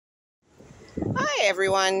Hi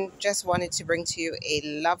everyone, just wanted to bring to you a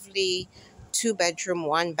lovely two-bedroom,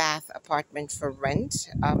 one-bath apartment for rent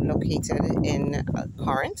located in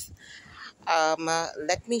Corinth.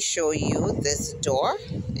 Let me show you this door,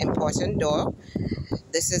 important door.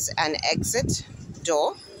 This is an exit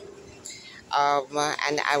door,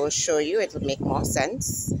 and I will show you, it will make more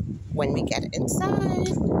sense when we get inside.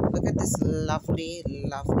 Look at this lovely,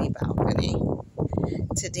 lovely balcony.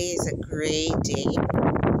 Today is a great day,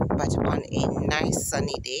 but on a nice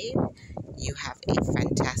sunny day, you have a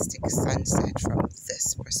fantastic sunset from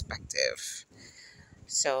this perspective.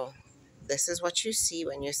 So this is what you see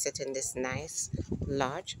when you sit in this nice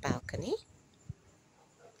large balcony.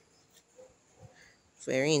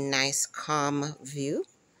 Very nice calm view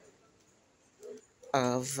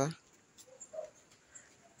of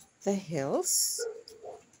the hills.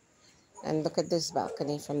 And look at this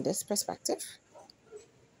balcony from this perspective.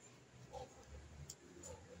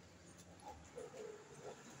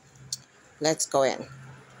 Let's go in.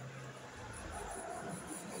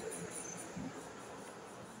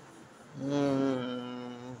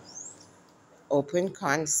 Open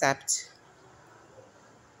concept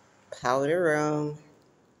powder room.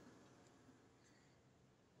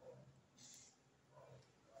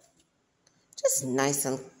 Just nice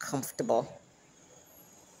and comfortable.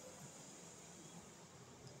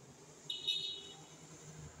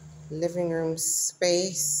 Living room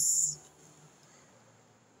space.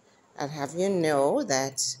 I'll have you know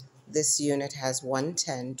that this unit has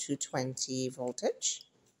 110 220 voltage.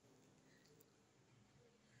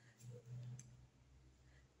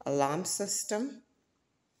 Alarm system.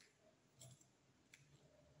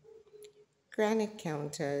 Granite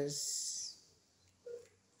counters.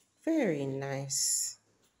 Very nice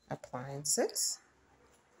appliances.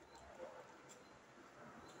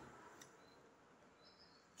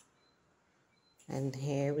 And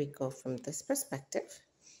here we go from this perspective.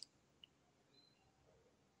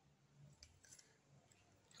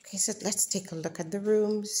 Okay, so let's take a look at the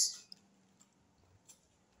rooms.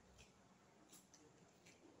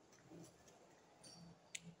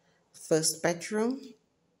 First bedroom.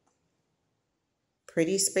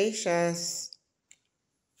 Pretty spacious.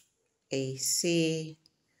 AC.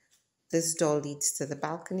 This door leads to the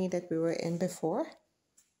balcony that we were in before.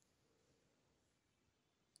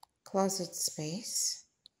 Closet space.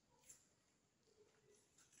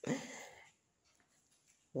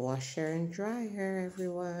 Washer and dryer,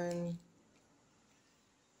 everyone.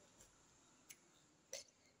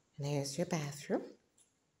 And here's your bathroom.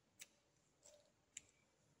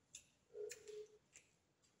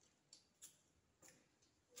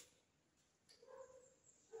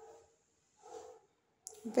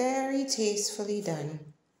 Very tastefully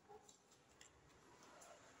done.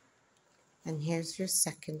 And here's your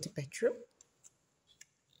second bedroom.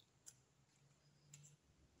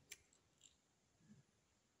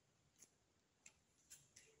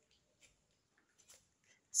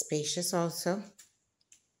 Spacious also.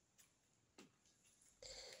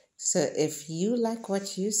 So if you like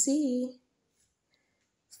what you see,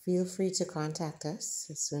 feel free to contact us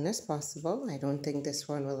as soon as possible. I don't think this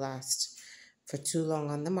one will last for too long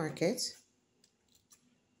on the market.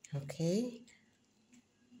 Okay.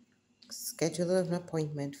 Schedule an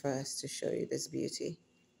appointment for us to show you this beauty.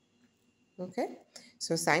 Okay.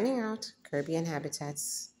 So signing out, Caribbean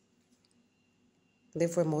Habitats.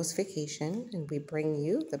 Live where most vacation, and we bring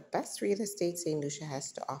you the best real estate St. Lucia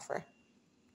has to offer.